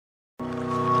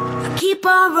keep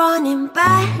on running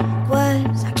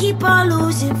backwards, I keep on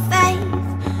losing faith.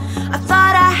 I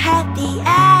thought I had the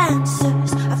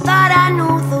answers, I thought I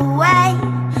knew the way.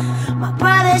 My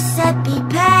brother said be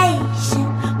patient,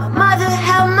 my mother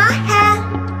held my hand.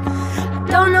 I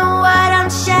don't know what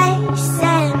I'm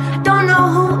chasing, I don't know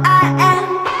who I am.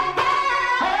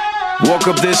 Woke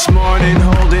up this morning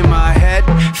holding my head,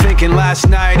 thinking last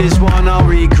night is one I'll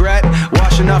regret.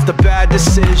 Washing off the bad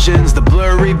decisions, the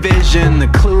blurry vision, the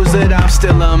clues that I'm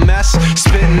still a mess.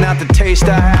 Spitting out the taste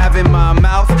I have in my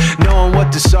mouth, knowing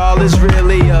what this all is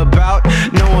really about.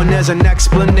 Knowing there's an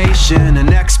explanation,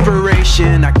 an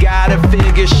expiration, I gotta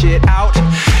figure shit out.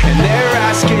 And they're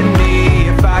asking me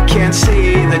if I can't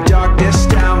see the darkness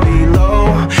down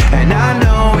below. And I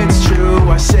know it's true,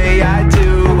 I say I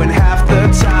do, and half the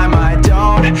time I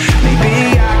don't.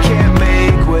 Maybe I can't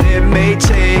make what it may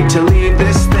take to leave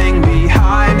this thing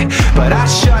behind, but I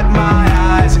shut my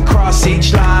eyes and cross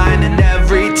each line, and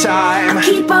every time I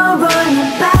keep on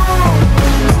running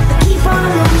backwards, I keep on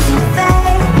losing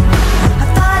faith. I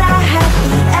thought I had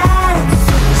the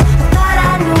answers, I thought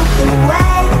I knew the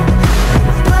way.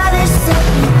 My brother said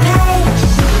be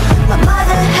patient, my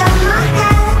mother held my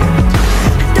hand.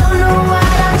 I don't know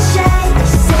what I'm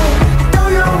chasing, I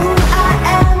don't know who I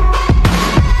am.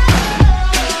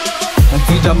 Und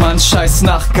wieder mal 'n Scheiß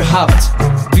nachgehabt,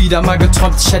 wieder mal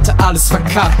geträumt, ich hätte alles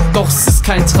verkackt. Doch es ist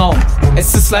kein Traum,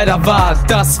 es ist leider wahr.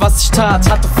 Das, was ich tat,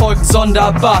 hatte Folgen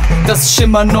sonderbar. Dass ich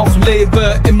immer noch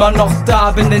lebe, immer noch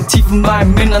da bin, denn tief in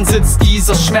meinem Innern sitzt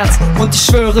dieser Schmerz. Und ich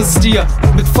schwöre es dir,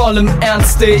 mit vollem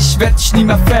Ernst, ich werd dich nie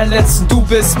mehr verletzen, du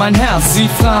bist mein Herz. Sie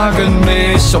fragen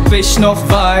mich, ob ich noch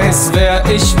weiß, wer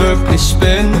ich wirklich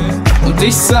bin. Und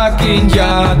ich sag ihnen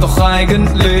ja, doch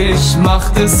eigentlich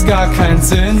macht es gar keinen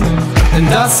Sinn. Denn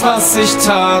das, was ich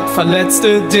tat,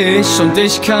 verletzte dich und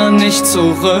ich kann nicht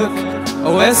zurück.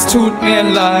 Oh, es tut mir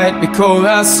leid, mi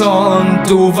corazón,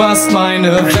 du warst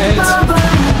meine Welt.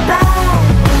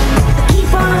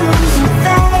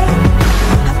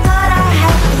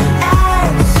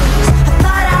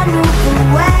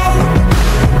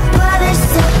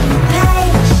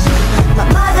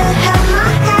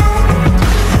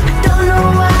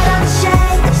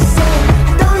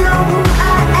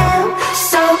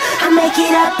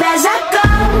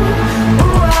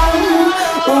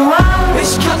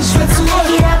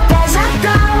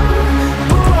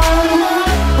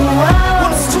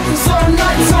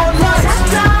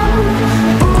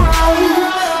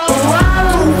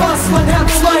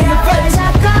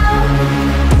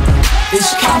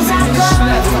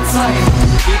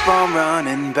 keep on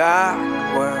running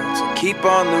backwards, I keep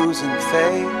on losing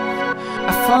faith.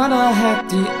 I thought I had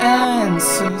the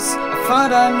answers, I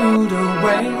thought I knew the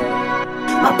way.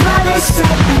 My brother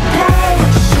said be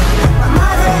patient, my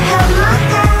mother held my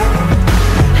hand.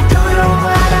 I don't know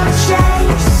what I'm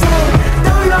chasing,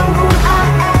 don't know who I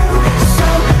am, so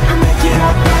I make it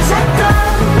up as I go.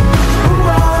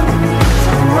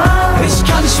 Ich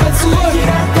kann nicht mehr zurück. Make it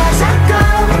up as I go.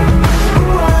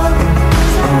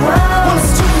 Und es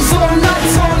tut mir so leid,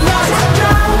 so leid.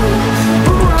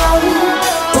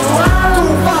 Du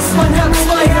warst mein Herz,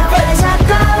 meine Welt.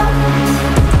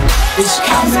 Ich